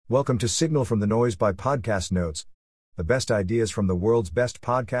Welcome to Signal from the Noise by Podcast Notes, the best ideas from the world's best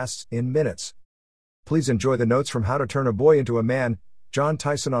podcasts in minutes. Please enjoy the notes from How to Turn a Boy into a Man, Jon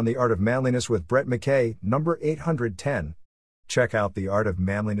Tyson on the Art of Manliness with Brett McKay, number 810. Check out the Art of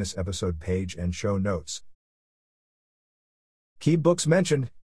Manliness episode page and show notes. Key books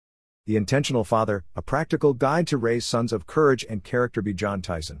mentioned: The Intentional Father, A Practical Guide to Raise Sons of Courage and Character by Jon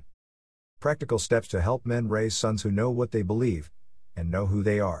Tyson. Practical steps to help men raise sons who know what they believe and know who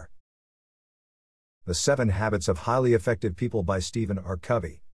they are. The 7 Habits of Highly Effective People by Stephen R.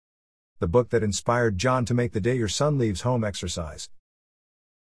 Covey. The book that inspired Jon to make the day your son leaves home exercise.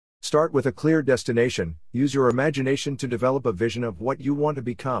 Start with a clear destination. Use your imagination to develop a vision of what you want to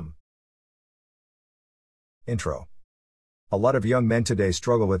become. Intro. A lot of young men today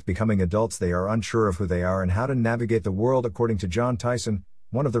struggle with becoming adults. They are unsure of who they are and how to navigate the world. According to Jon Tyson,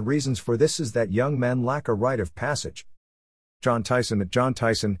 one of the reasons for this is that young men lack a rite of passage. Jon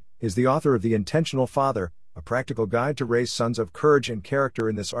Tyson is the author of The Intentional Father, A Practical Guide to Raise Sons of Courage and Character.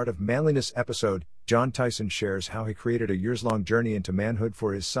 In this Art of Manliness episode, Jon Tyson shares how he created a years-long journey into manhood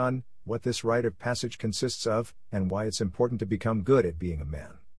for his son, what this rite of passage consists of, and why it's important to become good at being a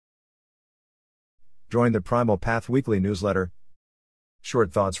man. Join the Primal Path weekly newsletter.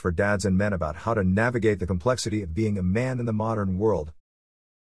 Short thoughts for dads and men about how to navigate the complexity of being a man in the modern world.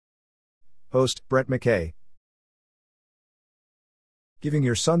 Host, Brett McKay. Giving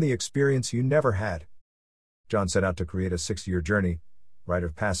your son the experience you never had. Jon set out to create a 6-year journey, rite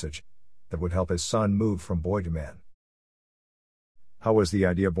of passage, that would help his son move from boy to man. How was the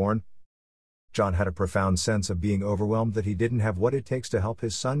idea born? Jon had a profound sense of being overwhelmed that he didn't have what it takes to help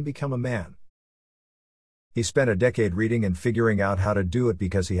his son become a man. He spent a decade reading and figuring out how to do it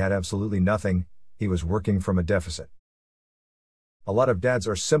because he had absolutely nothing. He was working from a deficit. A lot of dads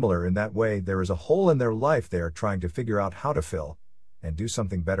are similar in that way. There is a hole in their life they are trying to figure out how to fill, and do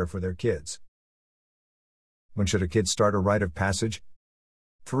something better for their kids. When should a kid start a rite of passage?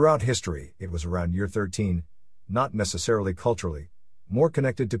 Throughout history, it was around year 13, not necessarily culturally, more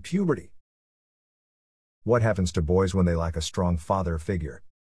connected to puberty. What happens to boys when they lack a strong father figure?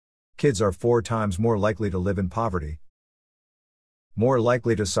 Kids are 4 times more likely to live in poverty, more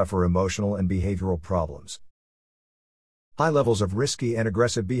likely to suffer emotional and behavioral problems, high levels of risky and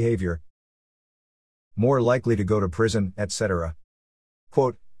aggressive behavior, more likely to go to prison, etc.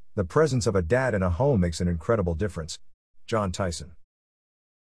 Quote, "The presence of a dad in a home makes an incredible difference." Jon Tyson.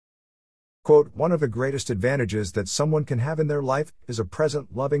 Quote, "One of the greatest advantages that someone can have in their life is a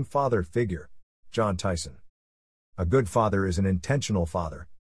present, loving father figure." Jon Tyson. A good father is an intentional father.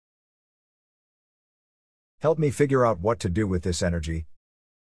 Help me figure out what to do with this energy.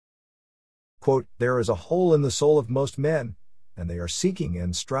 Quote, "There is a hole in the soul of most men, and they are seeking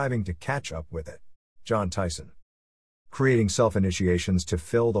and striving to catch up with it." Jon Tyson. Creating self-initiations to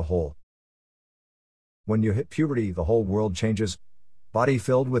fill the hole. When you hit puberty, the whole world changes. Body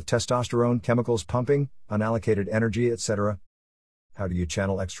filled with testosterone, chemicals pumping, unallocated energy, etc. How do you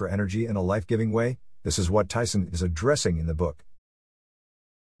channel extra energy in a life-giving way? This is what Tyson is addressing in the book.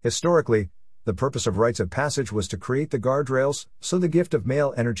 Historically, the purpose of rites of passage was to create the guardrails so the gift of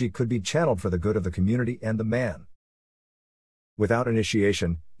male energy could be channeled for the good of the community and the man. Without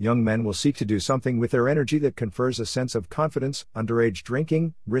initiation, young men will seek to do something with their energy that confers a sense of confidence: underage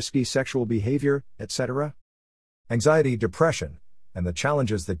drinking, risky sexual behavior, etc. Anxiety, depression, and the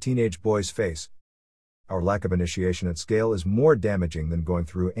challenges that teenage boys face. Our lack of initiation at scale is more damaging than going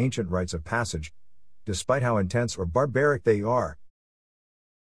through ancient rites of passage, despite how intense or barbaric they are.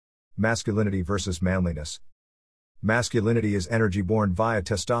 Masculinity versus manliness. Masculinity is energy born via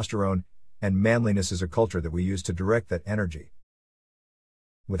testosterone, and manliness is a culture that we use to direct that energy.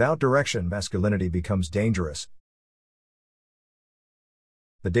 Without direction, masculinity becomes dangerous.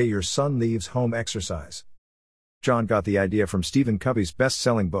 The Day Your Son Leaves Home exercise. Jon got the idea from Stephen Covey's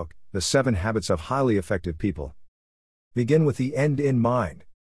best-selling book, The 7 Habits of Highly Effective People. Begin with the end in mind.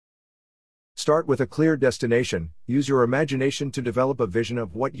 Start with a clear destination. Use your imagination to develop a vision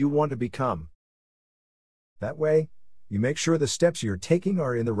of what you want to become. That way, you make sure the steps you're taking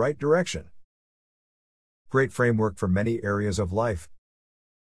are in the right direction. Great framework for many areas of life.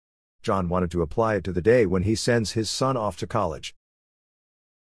 Jon wanted to apply it to the day when he sends his son off to college.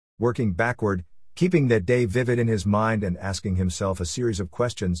 Working backward, keeping that day vivid in his mind and asking himself a series of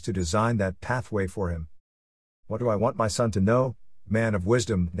questions to design that pathway for him. What do I want my son to know? Man of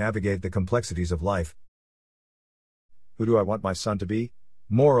wisdom, navigate the complexities of life. Who do I want my son to be?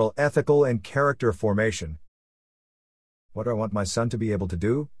 Moral, ethical, and character formation. What do I want my son to be able to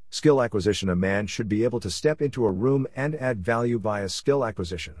do? Skill acquisition. A man should be able to step into a room and add value via skill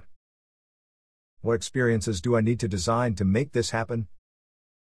acquisition. What experiences do I need to design to make this happen?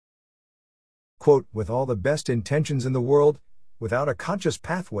 Quote, with all the best intentions in the world, without a conscious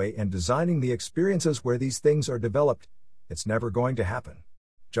pathway and designing the experiences where these things are developed, it's never going to happen.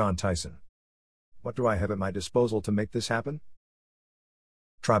 Jon Tyson. What do I have at my disposal to make this happen?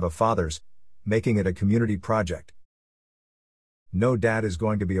 Tribe of Fathers, making it a community project. No dad is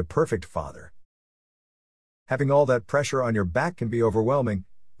going to be a perfect father. Having all that pressure on your back can be overwhelming,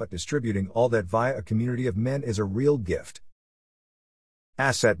 but distributing all that via a community of men is a real gift.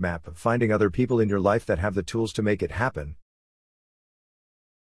 Asset map, finding other people in your life that have the tools to make it happen.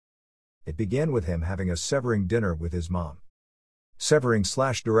 It began with him having a severing dinner with his mom.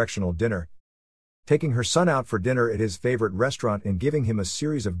 Severing/directional dinner. Taking her son out for dinner at his favorite restaurant and giving him a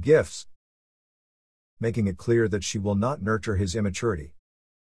series of gifts. Making it clear that she will not nurture his immaturity,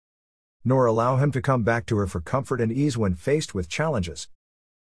 nor allow him to come back to her for comfort and ease when faced with challenges.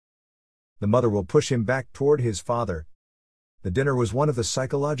 The mother will push him back toward his father. The dinner was one of the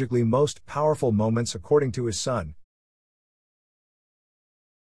psychologically most powerful moments according to his son.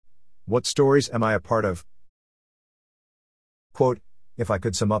 What stories am I a part of? Quote, if I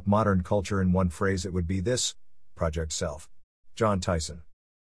could sum up modern culture in one phrase it would be this: Project Self. Jon Tyson.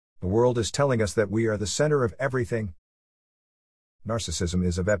 The world is telling us that we are the center of everything. Narcissism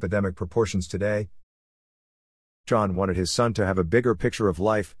is of epidemic proportions today. Jon wanted his son to have a bigger picture of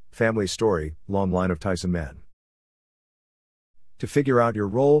life, family story, long line of Tyson men. To figure out your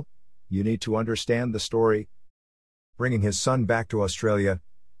role, you need to understand the story. Bringing his son back to Australia,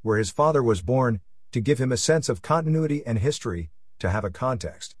 where his father was born, to give him a sense of continuity and history, to have a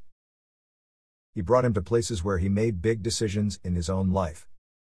context. He brought him to places where he made big decisions in his own life.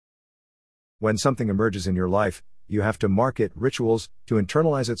 When something emerges in your life, you have to mark it, rituals, to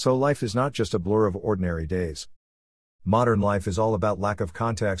internalize it so life is not just a blur of ordinary days. Modern life is all about lack of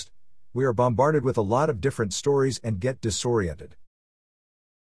context. We are bombarded with a lot of different stories and get disoriented.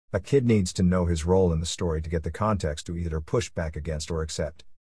 A kid needs to know his role in the story to get the context to either push back against or accept.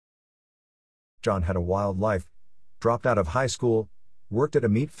 Jon had a wild life, dropped out of high school, worked at a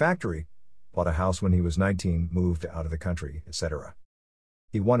meat factory, bought a house when he was 19, moved out of the country, etc.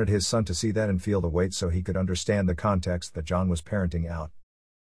 He wanted his son to see that and feel the weight so he could understand the context that Jon was parenting out.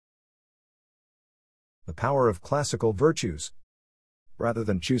 The power of classical virtues. Rather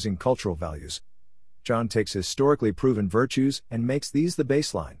than choosing cultural values, Jon takes historically proven virtues and makes these the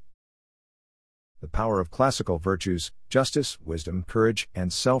baseline. The power of classical virtues: justice, wisdom, courage,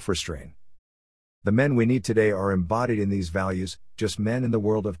 and self-restraint. The men we need today are embodied in these values: just men in the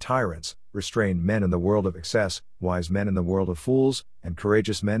world of tyrants, restrained men in the world of excess, wise men in the world of fools, and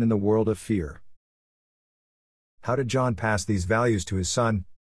courageous men in the world of fear. How did Jon pass these values to his son?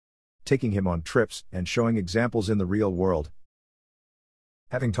 Taking him on trips and showing examples in the real world.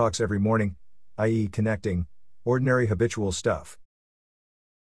 Having talks every morning, i.e., connecting, ordinary habitual stuff.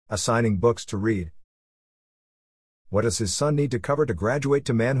 Assigning books to read. What does his son need to cover to graduate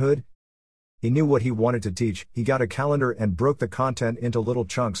to manhood? He knew what he wanted to teach. He got a calendar and broke the content into little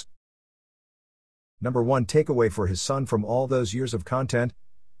chunks. Number 1 takeaway for his son from all those years of content: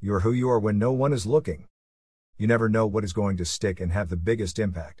 you're who you are when no one is looking. You never know what is going to stick and have the biggest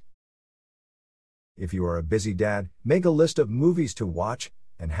impact. If you are a busy dad, make a list of movies to watch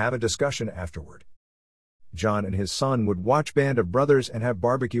and have a discussion afterward. Jon and his son would watch Band of Brothers and have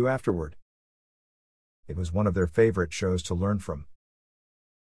barbecue afterward. It was one of their favorite shows to learn from.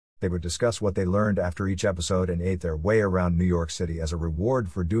 They would discuss what they learned after each episode and ate their way around New York City as a reward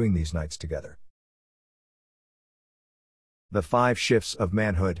for doing these nights together. The 5 Shifts of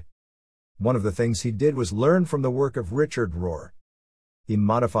Manhood. One of the things he did was learn from the work of Richard Rohr. He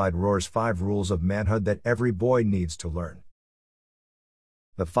modified Rohr's 5 rules of manhood that every boy needs to learn.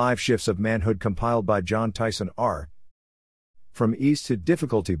 The 5 Shifts of Manhood, compiled by Jon Tyson, are: from ease to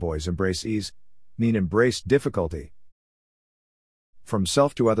difficulty, boys embrace ease, men embrace difficulty. From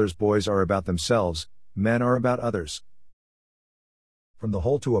self to others, boys are about themselves, men are about others. From the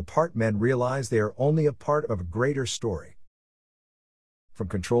whole to a part, men realize they are only a part of a greater story. From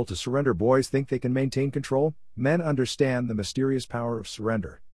control to surrender, boys think they can maintain control, men understand the mysterious power of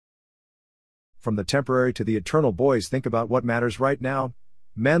surrender. From the temporary to the eternal, boys think about what matters right now,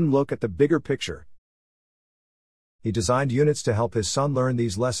 men look at the bigger picture. He designed units to help his son learn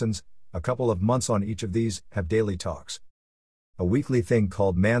these lessons, a couple of months on each of these, have daily talks. A weekly thing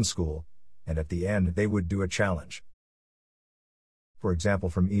called Man School, and at the end they would do a challenge. For example,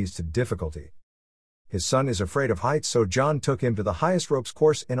 from ease to difficulty. His son is afraid of heights, so Jon took him to the highest ropes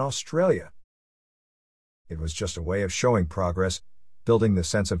course in Australia. It was just a way of showing progress, building the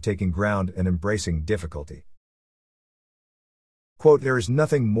sense of taking ground and embracing difficulty. Quote, there is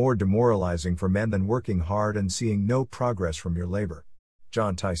nothing more demoralizing for men than working hard and seeing no progress from your labor.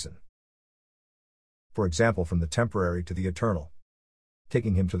 Jon Tyson. For example, from the temporary to the eternal.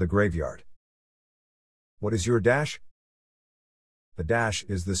 Taking him to the graveyard. What is your dash? The dash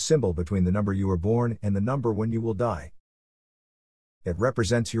is the symbol between the number you were born and the number when you will die. It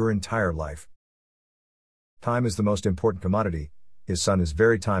represents your entire life. Time is the most important commodity. His son is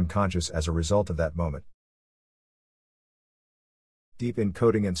very time conscious as a result of that moment. Deep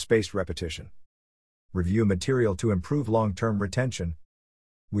encoding and spaced repetition. Review material to improve long-term retention.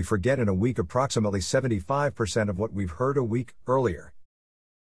 We forget in a week approximately 75% of what we've heard a week earlier.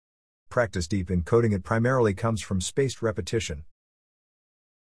 Practice deep encoding. It primarily comes from spaced repetition.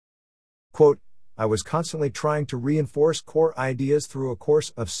 Quote, I was constantly trying to reinforce core ideas through a course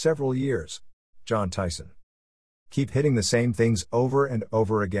of several years. Jon Tyson. Keep hitting the same things over and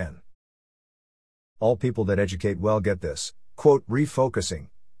over again. All people that educate well get this. Quote, refocusing.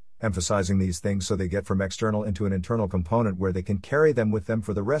 Emphasizing these things so they get from external into an internal component where they can carry them with them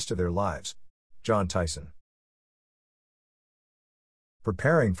for the rest of their lives. Jon Tyson.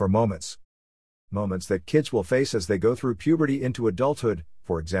 Preparing for moments. Moments that kids will face as they go through puberty into adulthood,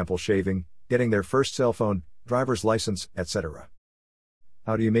 for example shaving, getting their first cell phone, driver's license, etc.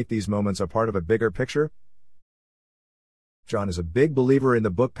 How do you make these moments a part of a bigger picture? Jon is a big believer in the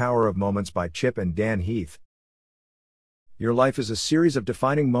book Power of Moments by Chip and Dan Heath. Your life is a series of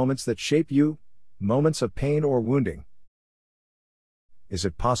defining moments that shape you, moments of pain or wounding. Is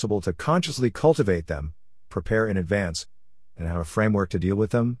it possible to consciously cultivate them, prepare in advance, and have a framework to deal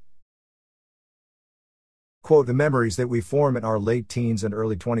with them? Quote, the memories that we form in our late teens and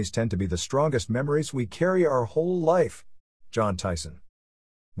early 20s tend to be the strongest memories we carry our whole life. Jon Tyson.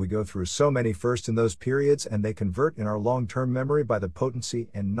 We go through so many firsts in those periods and they convert in our long-term memory by the potency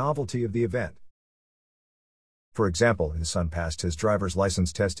and novelty of the event. For example, his son passed his driver's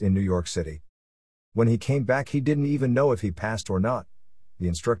license test in New York City. When he came back, he didn't even know if he passed or not. The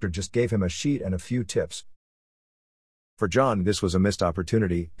instructor just gave him a sheet and a few tips. For Jon, this was a missed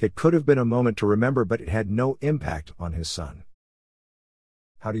opportunity. It could have been a moment to remember, but it had no impact on his son.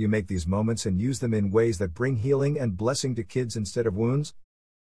 How do you make these moments and use them in ways that bring healing and blessing to kids instead of wounds?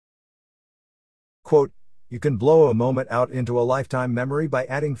 Quote, you can blow a moment out into a lifetime memory by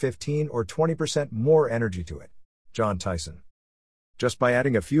adding 15 or 20% more energy to it. Jon Tyson. Just by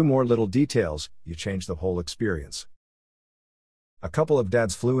adding a few more little details, you change the whole experience. A couple of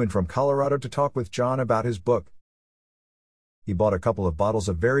dads flew in from Colorado to talk with Jon about his book. He bought a couple of bottles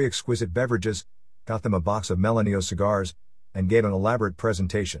of very exquisite beverages, got them a box of Melanio cigars, and gave an elaborate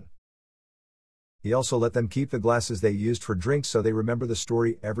presentation. He also let them keep the glasses they used for drinks so they remember the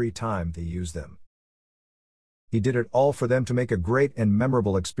story every time they use them. He did it all for them to make a great and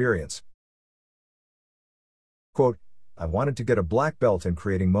memorable experience. Quote, I wanted to get a black belt in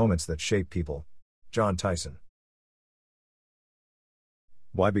creating moments that shape people. Jon Tyson.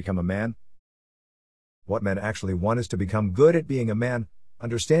 Why become a man? What men actually want is to become good at being a man,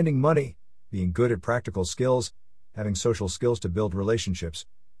 understanding money, being good at practical skills, having social skills to build relationships,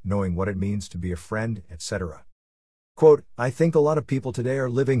 knowing what it means to be a friend, etc. Quote, I think a lot of people today are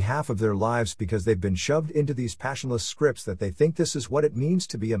living half of their lives because they've been shoved into these passionless scripts that they think this is what it means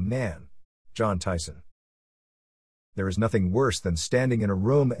to be a man. Jon Tyson. There is nothing worse than standing in a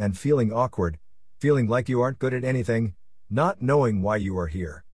room and feeling awkward, feeling like you aren't good at anything, not knowing why you are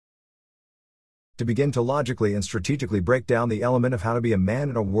here. To begin to logically and strategically break down the element of how to be a man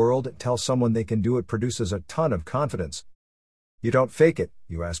in a world and tell someone they can do it produces a ton of confidence. You don't fake it,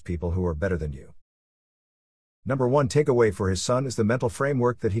 you ask people who are better than you. Number one takeaway for his son is the mental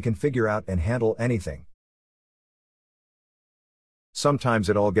framework that he can figure out and handle anything. Sometimes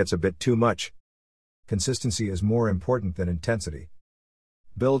it all gets a bit too much. Consistency is more important than intensity.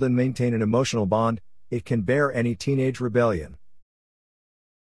 Build and maintain an emotional bond, it can bear any teenage rebellion.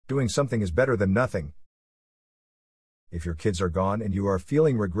 Doing something is better than nothing. If your kids are gone and you are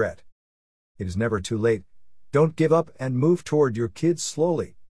feeling regret, it is never too late. Don't give up and move toward your kids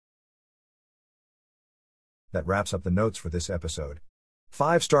slowly. That wraps up the notes for this episode.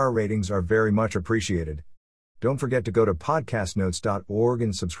 5-star ratings are very much appreciated. Don't forget to go to podcastnotes.org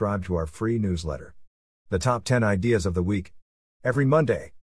and subscribe to our free newsletter. The top 10 ideas of the week. Every Monday.